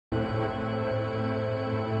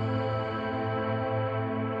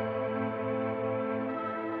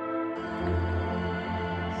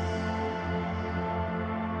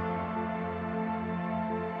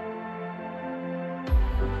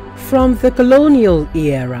From the colonial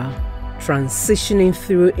era, transitioning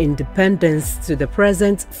through independence to the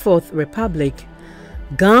present Fourth Republic,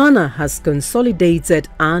 Ghana has consolidated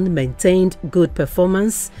and maintained good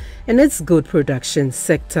performance in its gold production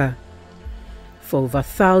sector. For over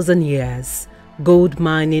 1,000 years, gold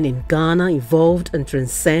mining in Ghana evolved and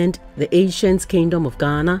transcended the ancient Kingdom of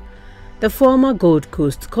Ghana, the former Gold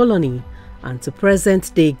Coast colony, and to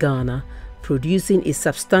present-day Ghana, producing a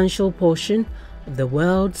substantial portion of the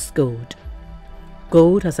world's gold.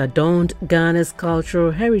 Gold has adorned Ghana's cultural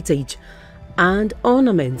heritage and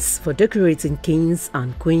ornaments for decorating kings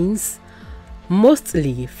and queens,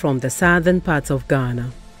 mostly from the southern part of Ghana.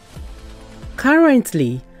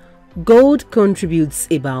 Currently, gold contributes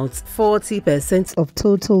about 40% of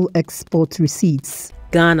total export receipts.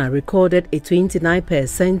 Ghana recorded a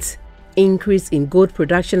 29% increase in gold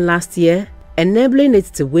production last year, enabling it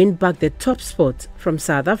to win back the top spot from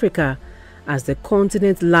South Africa as the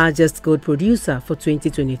continent's largest gold producer for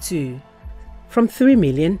 2022, from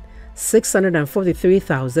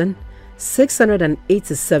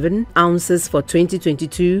 3,643,687 ounces for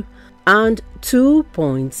 2022 and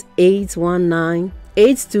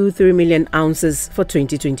 2.819823 million ounces for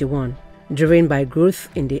 2021, driven by growth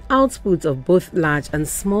in the output of both large and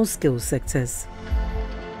small-scale sectors.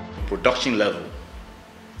 Production level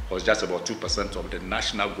was just about 2% of the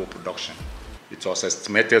national gold production. It was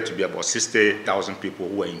estimated to be about 60,000 people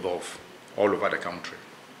who were involved all over the country.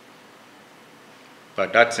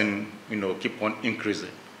 But that thing, keep on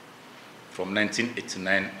increasing from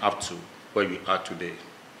 1989 up to where we are today,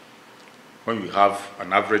 when we have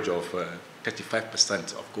an average of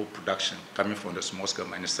 35% of gold production coming from the small-scale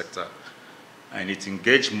mining sector, and it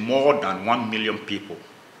engaged more than 1 million people.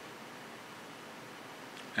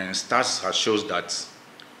 And stats have shows that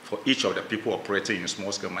for each of the people operating in the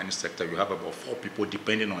small-scale mining sector, you have about 4 people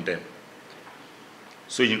depending on them.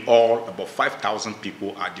 So in all, about 5,000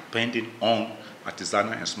 people are depending on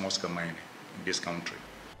artisanal and small-scale mining in this country.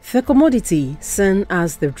 The commodity, seen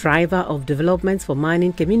as the driver of development for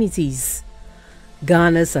mining communities,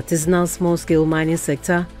 Ghana's artisanal small-scale mining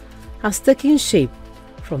sector has taken shape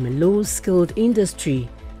from a low-skilled industry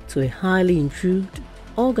to a highly improved,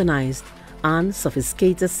 organized, and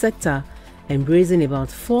sophisticated sector, embracing about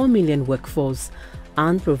 4 million workforce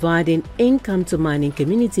and providing income to mining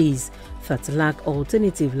communities that lack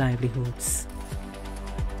alternative livelihoods.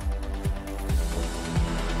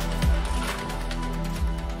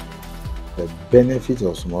 The benefit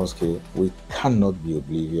of small scale, we cannot be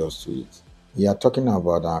oblivious to it. We are talking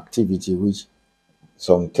about an activity which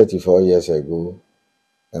some 34 years ago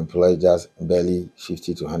employed just barely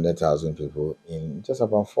 50 to 100,000 people in just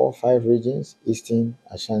about 4 or 5 regions: Eastern,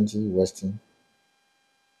 Ashanti, Western,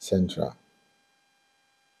 Central,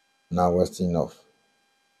 now Western North,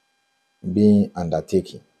 being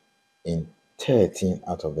undertaken in 13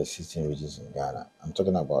 out of the 16 regions in Ghana. I'm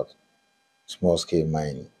talking about small-scale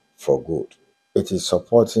mining for gold. It is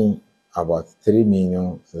supporting about 3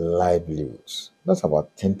 million livelihoods. That's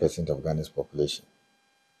about 10% of Ghana's population.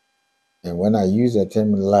 And when I use the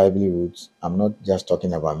term livelihoods, I'm not just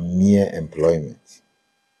talking about mere employment.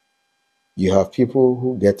 You have people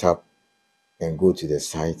who get up and go to the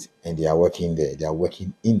site and they are working there. They are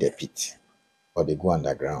working in the pit or they go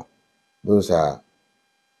underground. Those are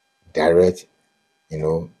direct,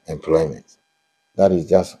 employment. That is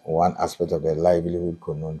just one aspect of the livelihood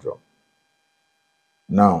conundrum.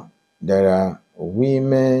 Now, there are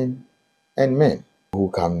women and men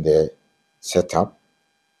who come there, set up,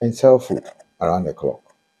 and sell food around the clock.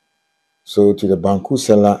 So to the banku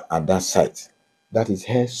seller at that site, that is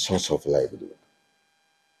her source of livelihood.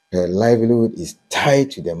 Her livelihood is tied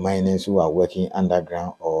to the miners who are working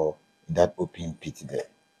underground or in that open pit there.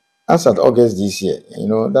 As at August this year,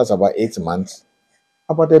 that's about 8 months,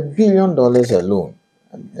 about $1 billion alone,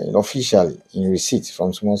 officially in receipts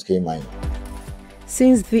from small-scale mining.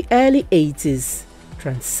 Since the early 80s,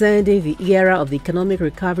 transcending the era of the Economic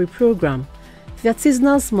Recovery Program, the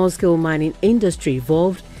artisanal small-scale mining industry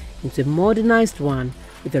evolved into a modernized one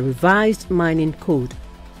with a revised mining code,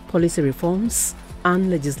 policy reforms, and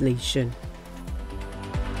legislation.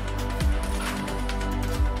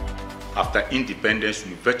 After independence,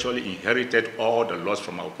 we virtually inherited all the laws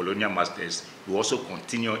from our colonial masters. We also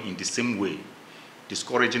continue in the same way,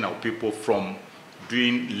 discouraging our people from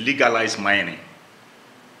doing legalized mining.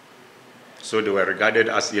 So they were regarded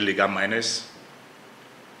as illegal miners.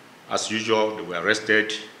 As usual, they were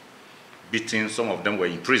arrested, beaten, some of them were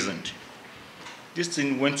imprisoned. This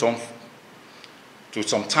thing went on to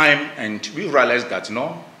some time, and we realized that,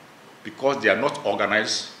 because they are not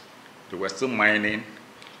organized, they were still mining,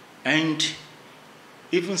 and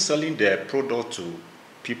even selling their product to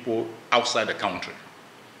people outside the country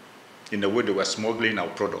in the way they were smuggling our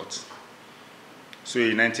products. So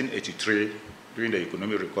in 1983, during the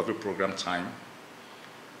economic recovery program time,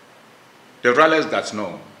 they realized that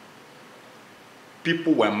no,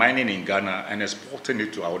 people were mining in Ghana and exporting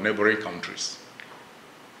it to our neighboring countries.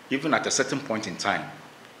 Even at a certain point in time,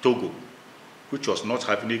 Togo, which was not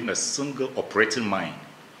having even a single operating mine,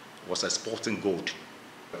 was exporting gold.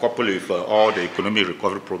 Coupled with all the economic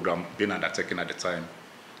recovery program being undertaken at the time,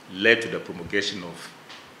 led to the promulgation of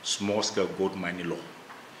small-scale gold mining law,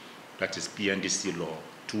 that is PNDC law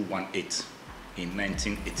 218 in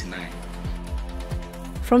 1989.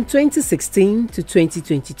 From 2016 to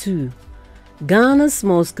 2022, Ghana's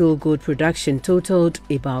small-scale gold production totaled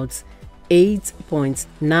about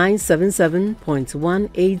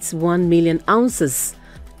 8.977.181 million ounces,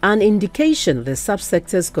 an indication of the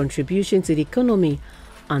subsector's contribution to the economy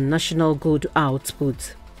and national gold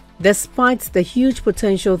output. Despite the huge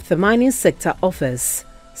potential the mining sector offers,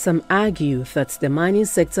 some argue that the mining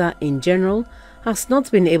sector in general has not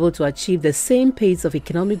been able to achieve the same pace of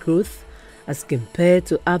economic growth as compared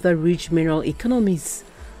to other rich mineral economies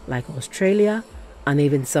like Australia and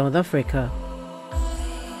even South Africa.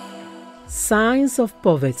 Signs of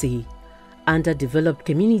poverty, underdeveloped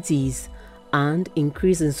communities, and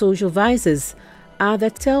increase in social vices are the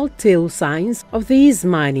telltale signs of these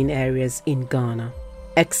mining areas in Ghana.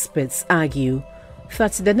 Experts argue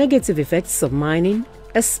that the negative effects of mining,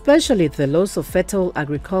 especially the loss of fertile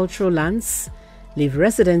agricultural lands, leave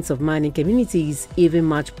residents of mining communities even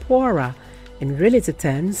much poorer in relative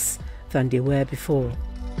terms than they were before.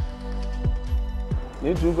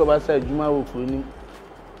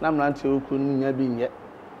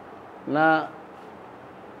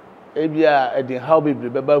 Ebia e dey how be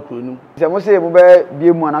beba kronum se mo se mo be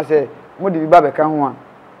bie mu ana se mo de bi ba be ka ho a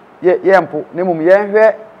ye mpo ne mum ye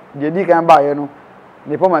hwe de di kan ba ye no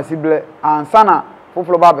ne poma sible ansa na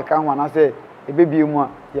foforo ba be ka ho ana se e be bie mu a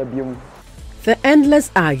ye bie mu. The endless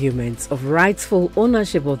arguments of rightful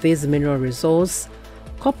ownership of this mineral resource,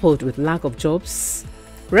 coupled with lack of jobs,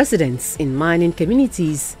 residents in mining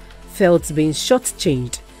communities felt being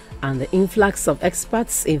shortchanged, and the influx of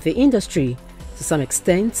expats in the industry, to some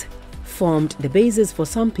extent, formed the basis for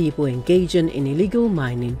some people engaging in illegal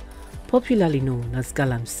mining, popularly known as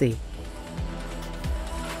galamsey.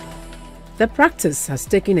 The practice has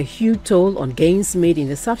taken a huge toll on gains made in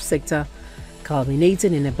the subsector,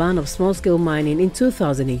 culminating in a ban of small-scale mining in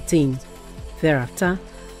 2018. Thereafter,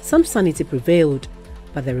 some sanity prevailed,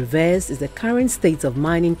 but the reverse is the current state of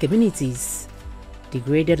mining communities: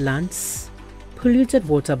 degraded lands, polluted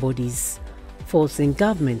water bodies, forcing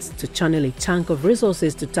governments to channel a chunk of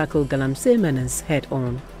resources to tackle galamsey menace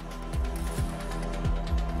head-on.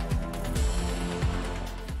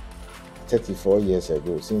 34 years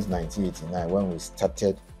ago, since 1989, when we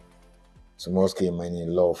started small-scale mining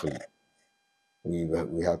lawfully,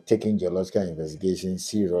 we have taken geological investigation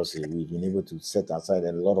seriously. We've been able to set aside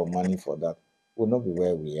a lot of money for that. We'll not be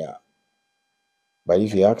where we are. But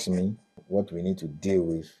if you ask me, what we need to deal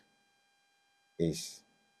with is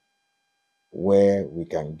where we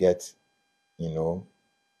can get,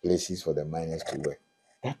 places for the miners to work.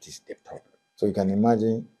 That is the problem. So you can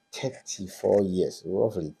imagine 34 years,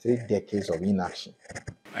 roughly 3 decades of inaction.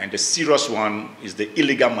 And the serious one is the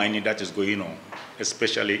illegal mining that is going on,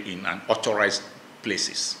 especially in unauthorized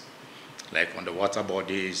places, like on the water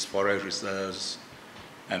bodies, forest reserves,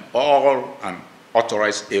 and all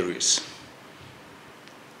unauthorized areas.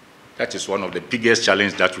 That is one of the biggest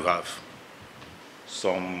challenges that you have.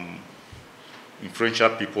 Some influential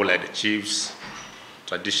people like the chiefs,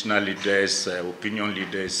 traditional leaders, opinion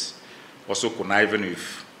leaders, also conniving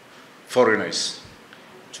with foreigners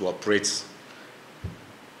to operate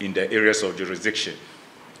in the areas of jurisdiction.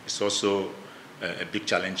 It's also a big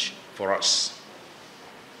challenge for us.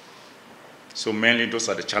 So mainly those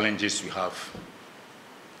are the challenges we have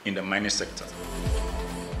in the mining sector.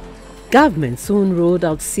 Government soon rolled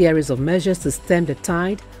out a series of measures to stem the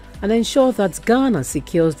tide and ensure that Ghana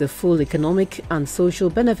secures the full economic and social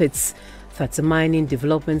benefits that mining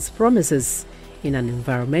development promises in an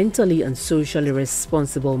environmentally and socially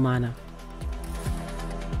responsible manner.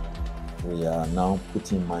 We are now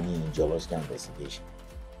putting money in geological investigation.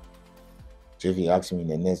 So if you ask me in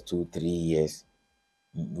the next 2-3 years,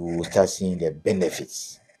 we will start seeing the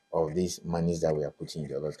benefits of these monies that we are putting in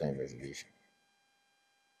geological investigation.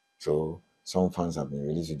 So some funds have been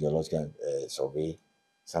released to geological survey.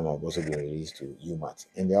 Some have also been released to UMAT.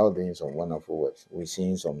 And they are all doing some wonderful work. We're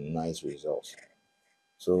seeing some nice results.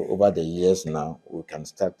 So over the years now, we can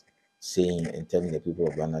start saying and telling the people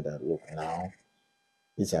of Ghana that, look, now,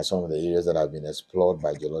 these are some of the areas that have been explored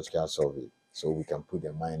by geological survey. so we can put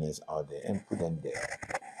the miners out there and put them there.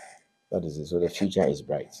 That is it. So the future is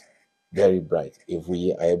bright, very bright, if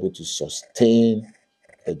we are able to sustain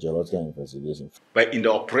a geological investigation. But in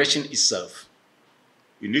the operation itself,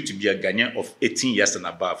 you need to be a Ghanaian of 18 years and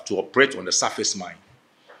above to operate on the surface mine.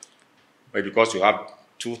 But because you have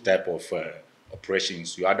two types of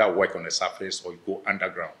operations, you either work on the surface or you go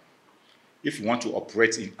underground. If you want to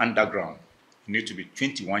operate in underground, you need to be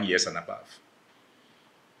 21 years and above.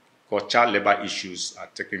 Because child labor issues are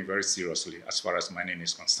taken very seriously as far as mining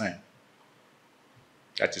is concerned.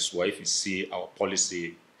 That is why if you see our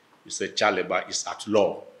policy, you say child labor is at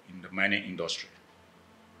law in the mining industry,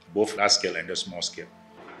 both large scale and the small scale.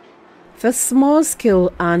 The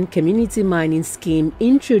small-scale and community mining scheme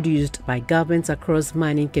introduced by governments across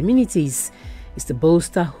mining communities is to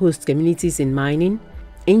bolster host communities in mining,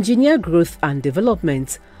 engineer growth and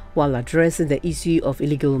development while addressing the issue of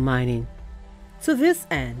illegal mining. To this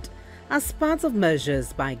end, as part of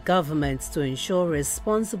measures by governments to ensure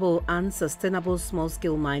responsible and sustainable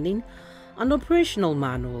small-scale mining, an operational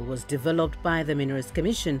manual was developed by the Minerals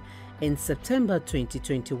Commission in September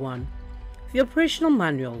 2021. The operational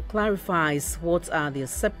manual clarifies what are the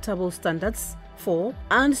acceptable standards for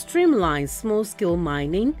and streamlines small-scale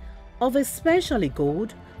mining of especially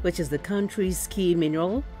gold, which is the country's key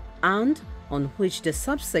mineral and on which the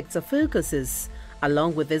subsector focuses,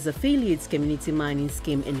 along with its affiliates community mining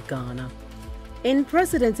scheme in Ghana. In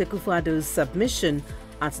President Akufo-Addo's submission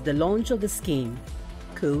at the launch of the scheme,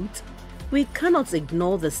 quote, "We cannot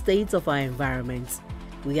ignore the state of our environment.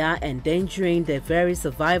 We are endangering the very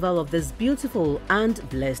survival of this beautiful and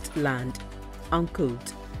blessed land,"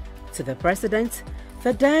 unquote. To the President,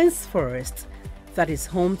 the dense forest that is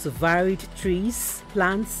home to varied trees,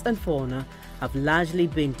 plants and fauna have largely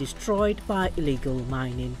been destroyed by illegal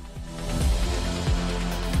mining.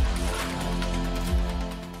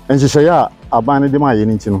 Nhyehyɛ a aban de ma yɛ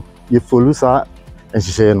ne nti no yɛ follow saa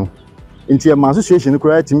nhyehyɛ no nti ma association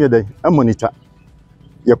kura timi yɛ dɛ monitor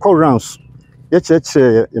yɛ call rounds yɛ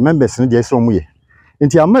kyerɛkyerɛ yɛ members no deɛ ɛsɛ ɔmo yɛ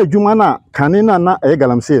nti ama adwuma na kane na ɛyɛ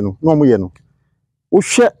galamsey no na ɔmo yɛ no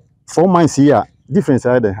wohwɛ 4 months yi a difference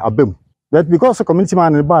ayɛ dɛ abam but because community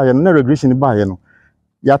man ne ba yɛ no na regulation ne ba yɛ no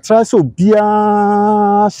yɛ try so bia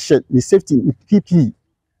hyɛ the safety PPE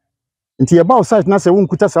nti yɛ ba outside na sɛ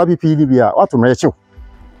wonkuta saa PPE ni bia wato mrɛ kyew.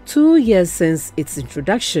 2 years since its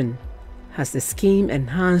introduction, has the scheme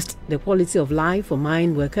enhanced the quality of life for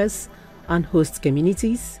mine workers and host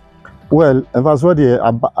communities? Well, if I saw the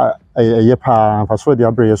yepa, if I saw the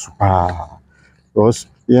abre super, because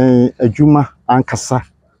a juma and kasa,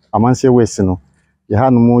 a man say we no, you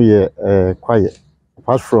had no more quiet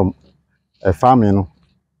apart from a farming.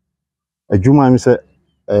 A juma, I say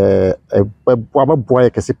a boy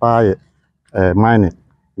kasipa mining,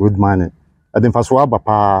 wood mining. I think for swab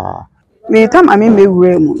pa. Me time I mean me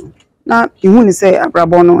remo. Na ihu ni say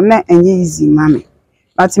abrabo no na enye easy mame.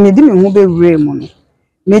 But me di me hu be remo no.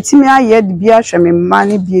 Me ti me aye de bia hwe me ma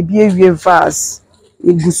ne bia wie vase.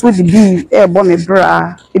 Me guso de bi e bo me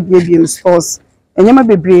bra e bia me stores. Enye ma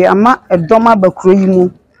bebre ama edoma bakuro yi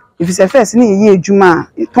mu. If say first na ye adwuma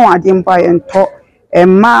ton ade mpa ye nto e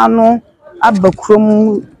ma no abakuro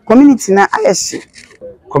mu community na ayehye.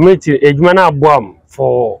 Community adwuma na aboam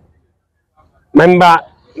for member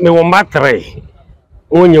me won 3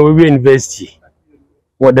 onye we university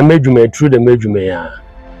what the mejume through the mejume ya.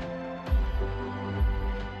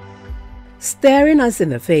 Staring us in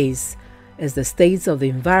the face is the state of the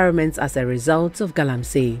environment as a result of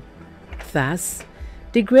galamsey. Thus,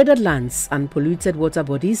 degraded lands and polluted water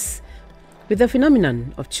bodies, with the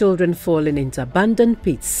phenomenon of children falling into abandoned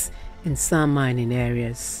pits in some mining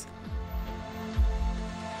areas.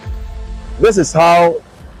 This is how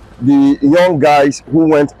the young guys who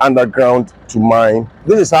went underground to mine,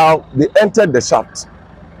 this is how they entered the shaft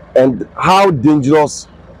and how dangerous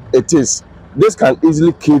it is. This can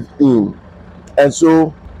easily cave in. And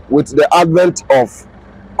so with the advent of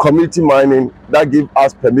community mining, that gives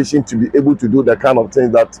us permission to be able to do the kind of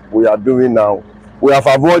things that we are doing now. We have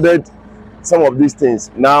avoided some of these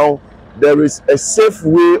things. Now there is a safe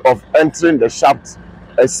way of entering the shaft,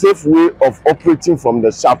 a safe way of operating from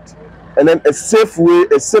the shaft, and then a safer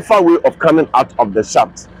way of coming out of the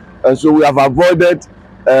shaft. And so we have avoided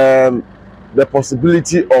the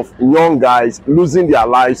possibility of young guys losing their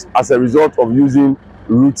lives as a result of using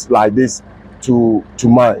routes like this to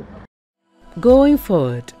mine. Going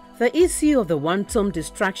forward, the issue of the wanton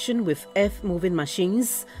distraction with earth-moving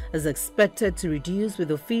machines is expected to reduce with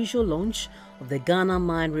the official launch of the Ghana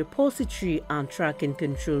Mine Repository and Tracking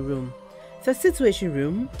Control Room. The Situation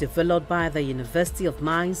Room, developed by the University of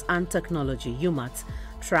Mines and Technology, UMAT,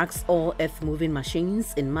 tracks all earth-moving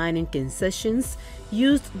machines in mining concessions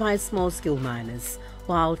used by small-scale miners,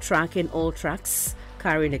 while tracking all trucks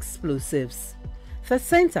carrying explosives. The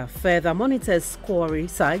center further monitors quarry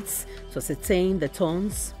sites to ascertain the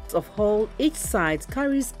tons of haul each site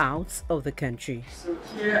carries out of the country. So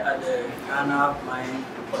here at the Ghana Mine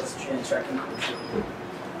Repository and Tracking Control,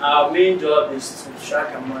 our main job is to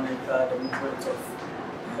track and monitor the movement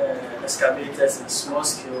of excavators and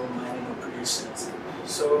small-scale mining operations.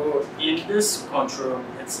 So in this control,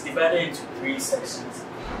 it's divided into 3 sections: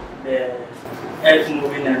 the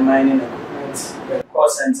earth-moving and mining equipment, the core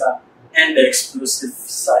center, and the explosive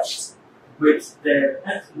sites. With the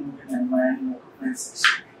earth-moving and mining equipment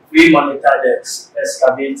section, we monitor the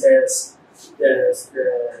excavators, the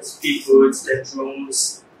speedboats, the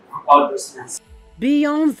drones, all those things.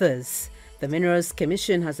 Beyond this, the Minerals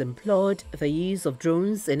Commission has employed the use of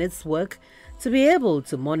drones in its work to be able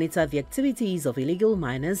to monitor the activities of illegal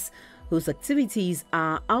miners whose activities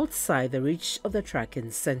are outside the reach of the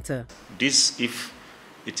tracking center. This, if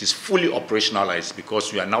it is fully operationalized,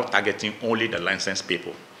 because we are now targeting only the licensed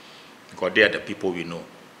people, because they are the people we know.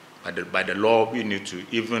 By the law, we need to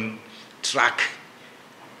even track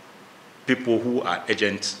people who are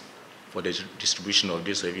agents for the distribution of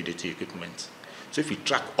this heavy duty equipment. So if we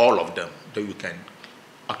track all of them, then we can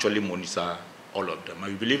actually monitor all of them.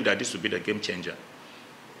 And we believe that this will be the game changer.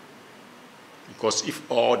 Because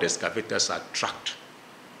if all the excavators are tracked,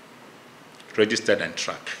 registered and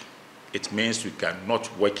tracked, it means we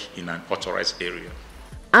cannot work in an authorized area.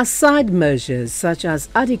 Aside measures such as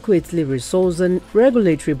adequately resourcing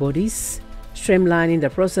regulatory bodies, streamlining the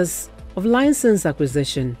process of license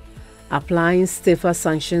acquisition, applying stiffer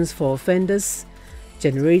sanctions for offenders,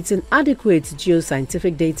 generating adequate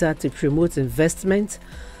geoscientific data to promote investment,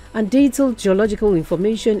 and detailed geological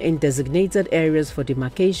information in designated areas for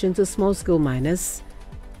demarcation to small-scale miners,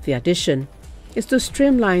 the addition is to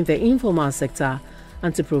streamline the informal sector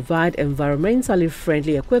and to provide environmentally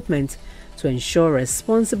friendly equipment to ensure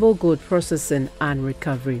responsible gold processing and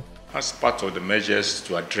recovery. As part of the measures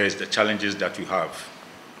to address the challenges that we have,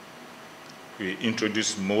 we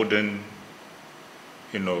introduced modern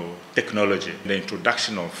technology, the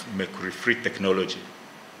introduction of mercury-free technology,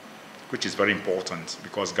 which is very important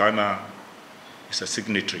because Ghana is a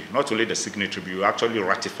signatory. Not only the signatory, but we actually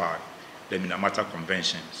ratify the Minamata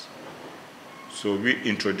Conventions. So we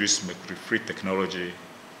introduced mercury-free technology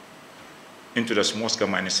into the small-scale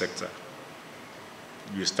mining sector.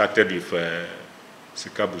 We started with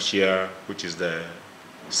Sikabushia, which is the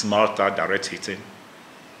smelter direct heating,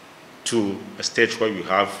 to a stage where we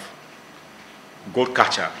have gold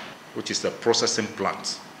catcher, which is the processing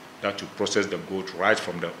plant that will process the gold right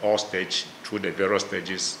from the ore stage through the various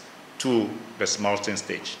stages to the smelting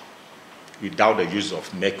stage without the use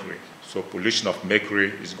of mercury. So pollution of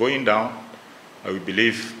mercury is going down, and we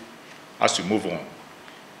believe as we move on,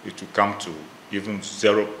 it will come to even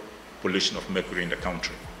zero pollution of mercury in the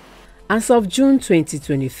country. As of June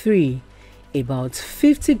 2023, about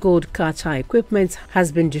 50 gold catcher equipment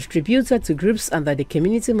has been distributed to groups under the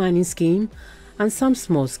Community Mining Scheme and some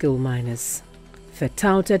small-scale miners. The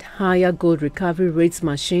touted higher gold recovery rates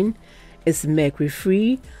machine is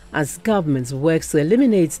mercury-free as government works to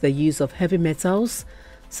eliminate the use of heavy metals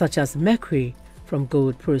such as mercury from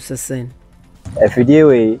gold processing. Every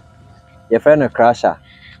way, your friend a crusher,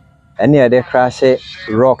 any other crash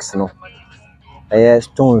rocks no,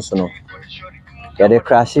 stones no, the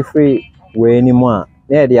crash free way anymore.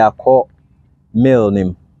 There they are called mill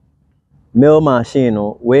name. Mill machine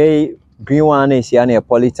no, way green one is here a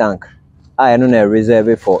poly tank. I know a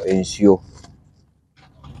reserve for ensure.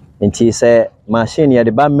 And he said, machine ya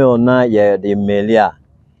the bar mill na ya the millia.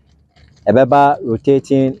 A baba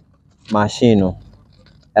rotating machine no.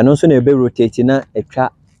 And also a be rotating a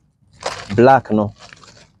trap black no.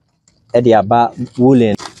 At the aba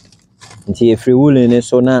woolen. And he free woolen is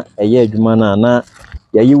so na a year jumana na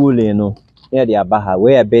ya you woolen no. Near the abaha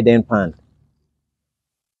where a bedding pan.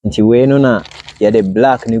 And he way no na ya the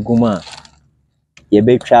black ni guma. Ye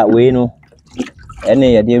be trap way no.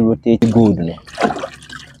 Any ya de rotate good no.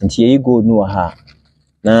 And ye good no ha.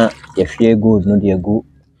 Na ye fear good no de good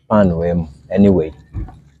pan way anyway.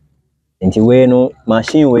 And way no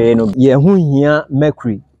machine way no ye hu hia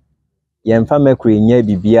mercury. Ye mfa mercury nya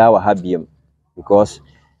bibia wa habiem because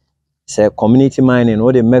say community mining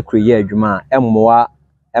no the mercury ye adwuma emmoa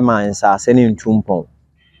ema nsase ne ntumpon.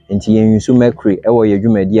 Nti ye nsu mercury ewo ye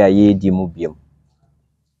adwumadi a ye di mu biem.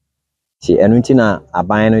 Si enu nti na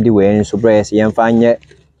aban no de we nso brese ye mfa nye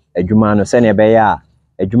adwuma no se ne be ya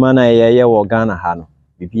adwuma na ye wo Ghana ha no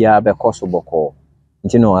bibia be koso boko.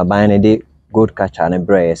 Nti no aban no de gold catcher ne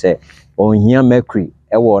brese on hia mercury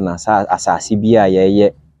ewo na asase bi a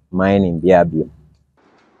yeye mining bia bi.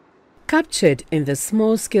 Captured in the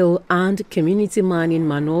small-scale and community mining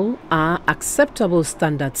manual are acceptable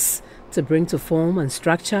standards to bring to form and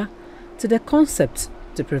structure to the concept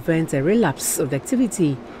to prevent a relapse of the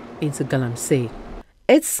activity into galamsey.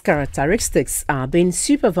 Its characteristics are being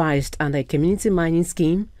supervised under a community mining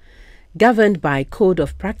scheme governed by Code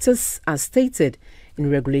of Practice as stated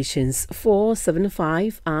in Regulations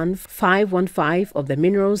 475 and 515 of the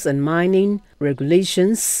Minerals and Mining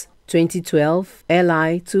Regulations 2012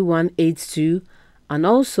 LI 2182 and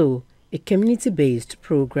also a community-based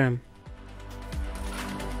program.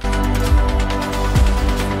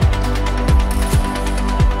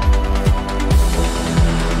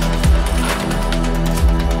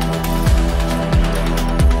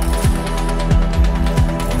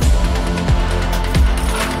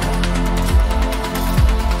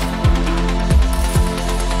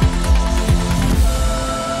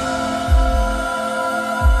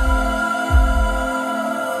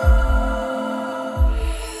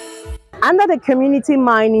 Under the community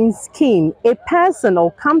mining scheme, a person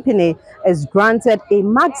or company is granted a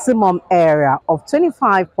maximum area of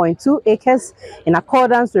 25.2 acres in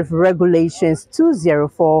accordance with Regulations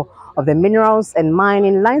 204 of the Minerals and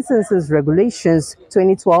Mining Licenses Regulations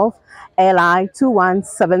 2012 LI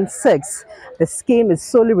 2176. The scheme is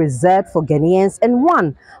solely reserved for Ghanaians and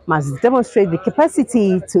one must demonstrate the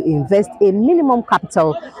capacity to invest a minimum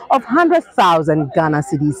capital of 100,000 Ghana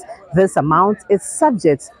cedis. This amount is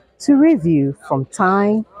subject to review from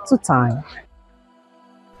time to time.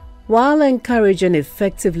 While encouraging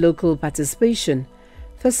effective local participation,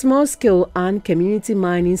 the small-scale and community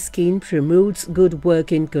mining scheme promotes good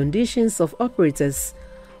working conditions of operators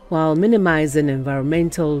while minimizing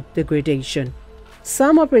environmental degradation.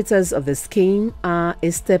 Some operators of the scheme are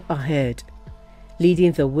a step ahead,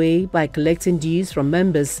 leading the way by collecting dues from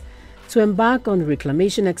members to embark on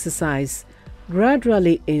reclamation exercise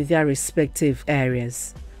gradually in their respective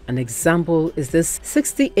areas. An example is this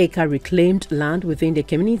 60-acre reclaimed land within the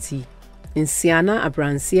community in Siana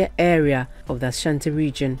Abransia area of the Ashanti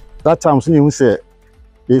region. That time, you say,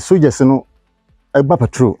 the soldiers no eba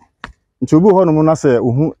patrol. Nti obi ho no mo na say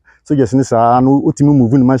ohu soldiers ni saa no otimi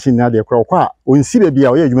move the machine na de kra kwa onsi ba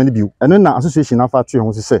bia o ye adwuma ni biu. Eno na association na fa to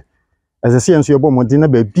ho say ese enso ye bo modin na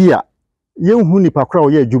ba bia ye hu nipa kra o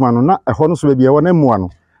ye adwuma no na eho no so ba bia wo na mua no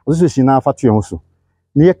association na fa to ho so.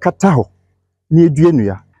 Na ye kata ho na edue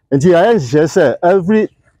nua. Nti I say every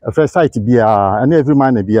first site bia and every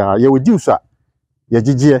man bia ye wodi usa ye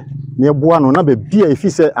gigye na ye boa no na ba bia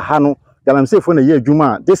efi say aha no galamsey fo na ye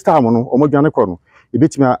adwuma this time no omodwane kro no e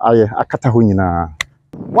betimi aye akata ho nyina.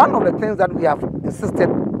 One of the things that we have insisted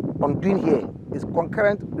on doing here is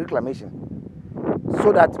concurrent reclamation,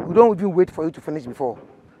 so that we don't even wait for you to finish before.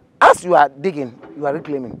 As you are digging, you are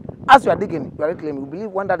reclaiming. As you are digging, you are reclaiming. We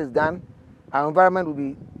believe when that is done, our environment will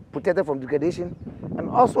be protected from degradation, and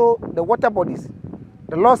also the water bodies.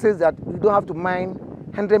 The law says that we don't have to mine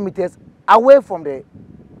 100 meters away from the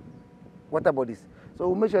water bodies. So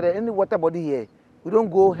we make sure that any water body here, we don't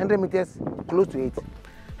go 100 meters close to it.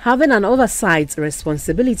 Having an oversight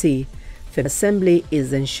responsibility, the Assembly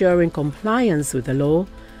is ensuring compliance with the law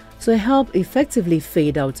to help effectively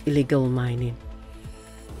fade out illegal mining.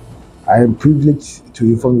 I am privileged to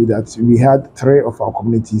inform you that we had 3 of our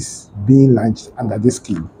communities being launched under this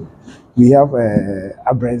scheme. We have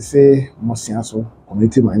Abranse Mosianso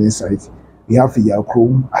community mining site. We have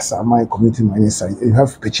Yakrom Asamai community mining site. And we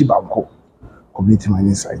have Pechibanko community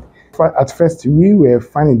mining site. At first, we were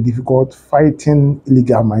finding it difficult fighting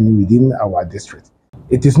illegal mining within our district.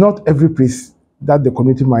 It is not every place that the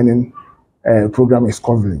community mining program is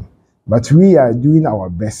covering, but we are doing our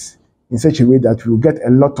best in such a way that we will get a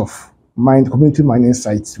lot of community mining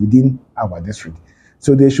sites within our district.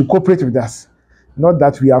 So they should cooperate with us. Not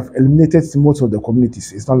that we have eliminated most of the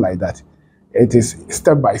communities. It's not like that. It is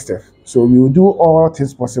step by step. So we will do all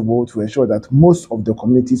things possible to ensure that most of the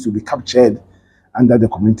communities will be captured under the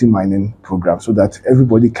community mining program, so that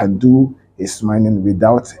everybody can do his mining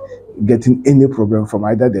without getting any problem from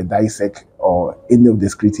either the DISEC or any of the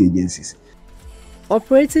security agencies.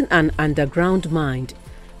 Operating an underground mine,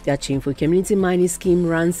 the Achimfo Community Mining Scheme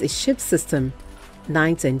runs a shift system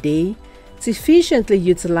night and day to efficiently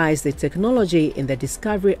utilize the technology in the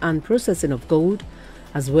discovery and processing of gold,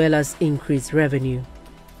 as well as increase revenue.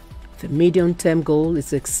 The medium-term goal is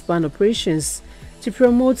to expand operations to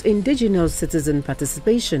promote indigenous citizen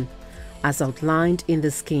participation, as outlined in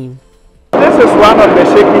the scheme. This is one of the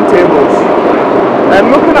shaking tables,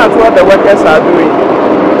 and looking at what the workers are doing,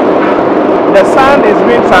 the sand is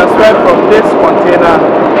being transferred from this container,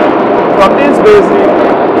 from this basin,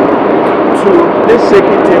 onto this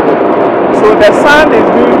shaking table. So the sand is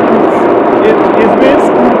being put, is being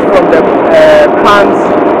scooped from the pans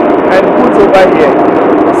and put over here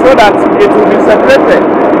so that it will be separated.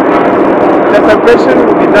 The separation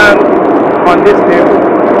will be done on this table.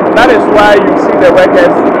 That is why you see the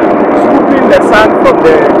workers scooping the sand from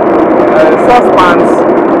the saucepans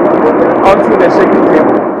onto the shaking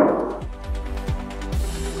table.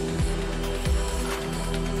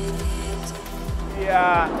 We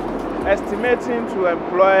are estimating to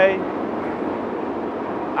employ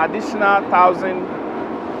additional 1,000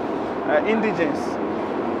 indigents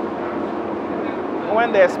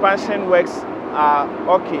when the expansion works are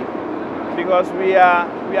okay, because we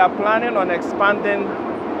are planning on expanding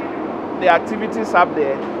the activities up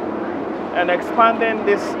there and expanding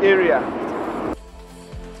this area.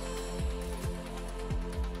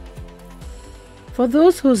 For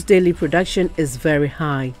those whose daily production is very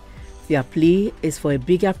high, their plea is for a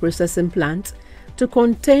bigger processing plant to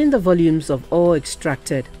contain the volumes of ore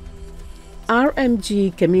extracted.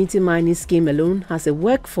 RMG Community Mining Scheme alone has a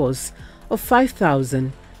workforce of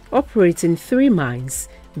 5,000 operating 3 mines,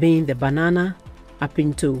 being the Banana,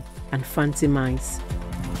 Apinto and Fanti mines.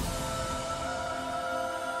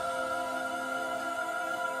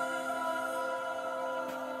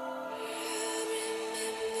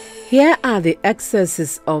 Here are the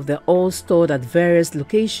excesses of the ore stored at various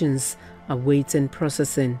locations awaiting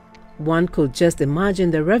processing. One could just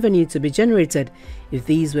imagine the revenue to be generated if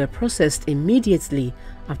these were processed immediately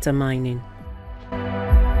after mining.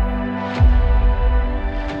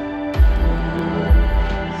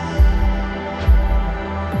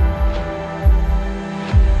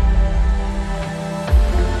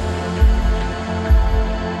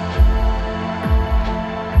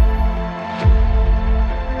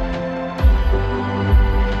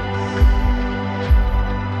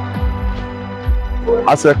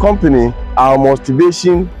 As a company, our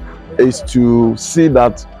motivation is to see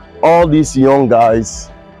that all these young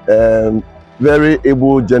guys, very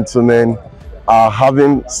able gentlemen, are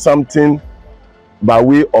having something by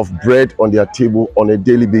way of bread on their table on a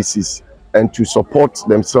daily basis and to support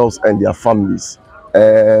themselves and their families.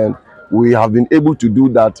 And we have been able to do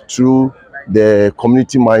that through the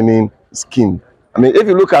community mining scheme. I mean, if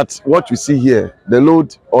you look at what you see here, the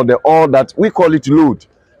load or the ore that we call it load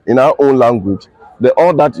in our own language, the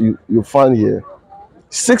ore that you find here,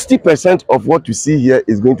 60% of what you see here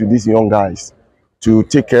is going to these young guys to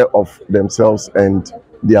take care of themselves and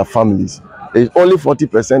their families. It's only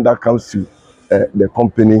 40% that comes to the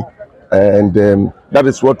company, and that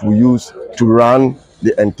is what we use to run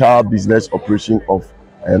the entire business operation of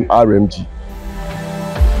RMG.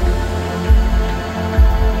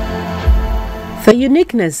 The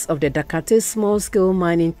uniqueness of the Dakate small-scale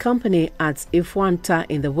mining company at Ifwanta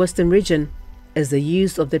in the Western region is the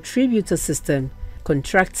use of the tributor system,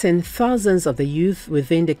 contracting thousands of the youth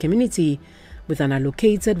within the community with an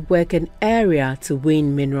allocated working area to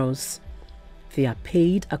win minerals. They are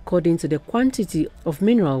paid according to the quantity of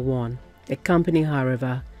mineral won. The company,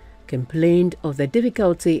 however, complained of the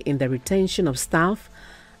difficulty in the retention of staff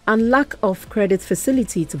and lack of credit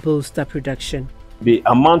facility to bolster production. The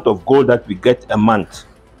amount of gold that we get a month,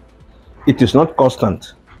 it is not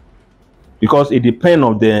constant because it depends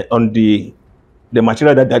on the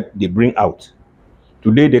material that they bring out.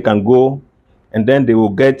 Today they can go and then they will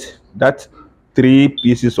get that 3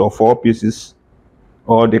 pieces or 4 pieces,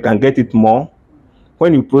 or they can get it more.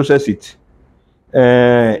 When you process it,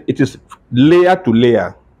 it is layer to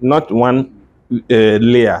layer, not one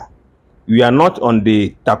layer. We are not on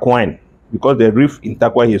the Takwine because the reef in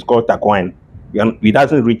Takwine is called Takwine. We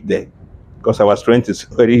doesn't reach there because our strength is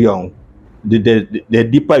very young. The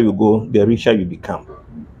deeper you go, the richer you become.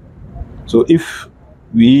 So if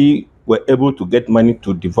we were able to get money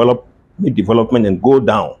to develop development and go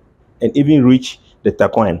down and even reach the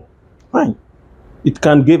Takwine, fine. It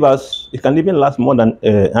can even last more than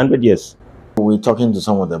 100 years. We're talking to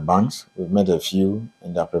some of the banks. We've met a few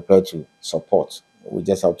and they're prepared to support. We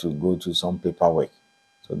just have to go through some paperwork.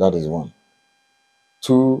 So that is one.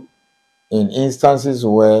 2, in instances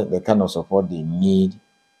where the kind of support they need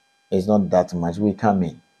is not that much, we come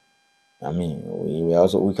in. I mean,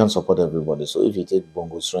 we can support everybody. So if you take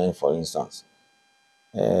Bongo Shrine, for instance,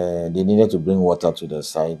 they needed to bring water to the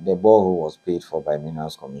site. The borehole was paid for by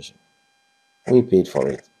Minerals Commission. We paid for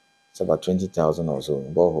it. It's about 20,000 or so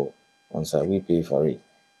borehole on site. We pay for it.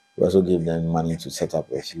 We also give them money to set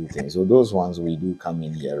up a few things. So those ones we do come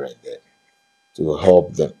in here and there to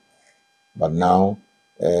help them. But now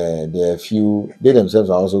there are few. They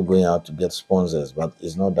themselves are also going out to get sponsors, but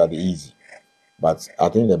it's not that easy. But I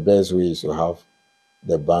think the best way is to have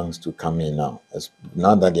the banks to come in now,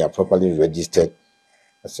 now that they are properly registered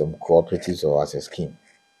as some cooperatives or as a scheme.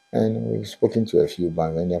 And we've spoken to a few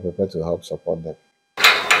banks and they are prepared to help support them.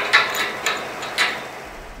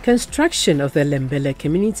 Construction of the Lembele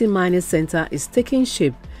Community Mining Center is taking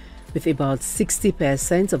shape with about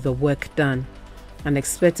 60% of the work done and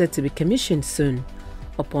expected to be commissioned soon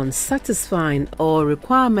upon satisfying all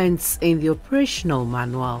requirements in the operational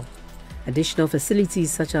manual. Additional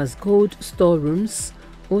facilities such as gold storerooms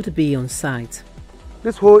would be on site.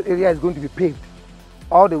 This whole area is going to be paved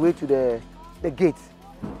all the way to the gate.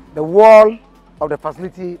 The wall of the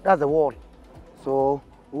facility, that's the wall. So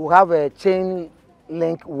we'll have a chain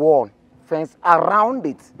link wall fence around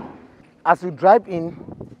it. As we drive in,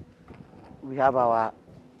 we have our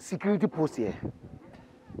security post here.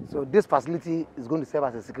 So this facility is going to serve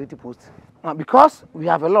as a security post. Now, because we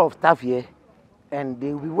have a lot of staff here and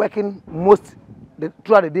they will be working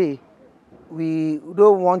throughout the day, we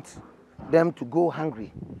don't want them to go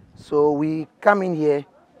hungry. So we come in here.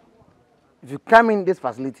 If you come in this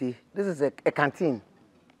facility, this is a canteen.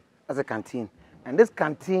 That's a canteen. And this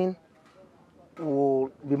canteen will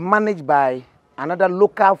be managed by another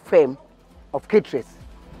local firm of caterers.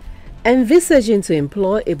 Envisaging to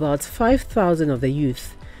employ about 5,000 of the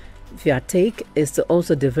youth, their take is to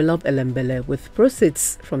also develop a Lembele with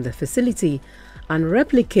proceeds from the facility and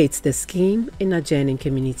replicate the scheme in adjoining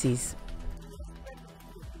communities.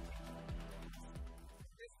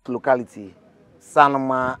 Locality,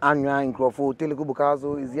 Sanoma, Anya, Inkrofo, Teleko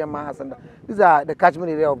Bukazo, Iziama, Asanda. These are the catchment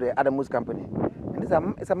area of the Adamus company.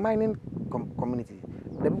 And it's a mining community.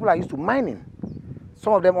 The people are used to mining.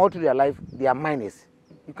 Some of them all through their life, they are miners.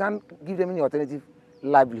 You can't give them any alternative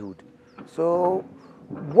livelihood. So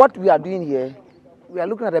what we are doing here, we are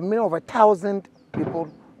looking at a minimum of 1,000 people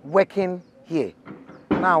working here.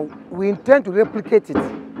 Now, we intend to replicate it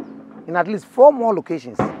in at least 4 more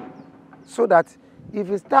locations so that if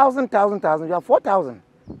it's 1,000, you have 4,000,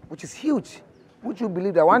 which is huge. Would you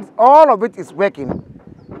believe that once all of it is working,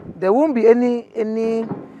 there won't be any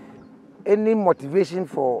motivation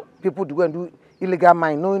for people to go and do illegal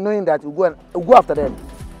mining, knowing that we'll go after them.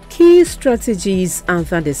 Key strategies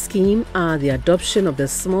under the scheme are the adoption of the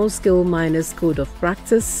Small-Scale Miners Code of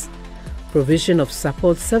Practice, provision of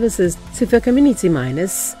support services to the community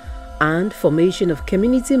miners, and formation of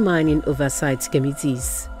community mining oversight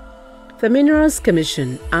committees. The Minerals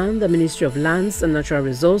Commission and the Ministry of Lands and Natural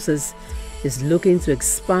Resources is looking to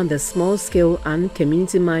expand the small-scale and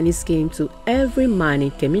community mining scheme to every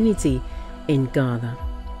mining community in Ghana.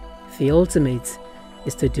 The ultimate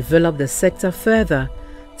is to develop the sector further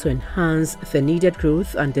to enhance the needed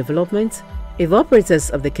growth and development if operators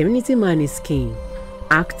of the community mining scheme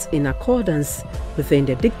act in accordance within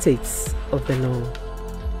the dictates of the law.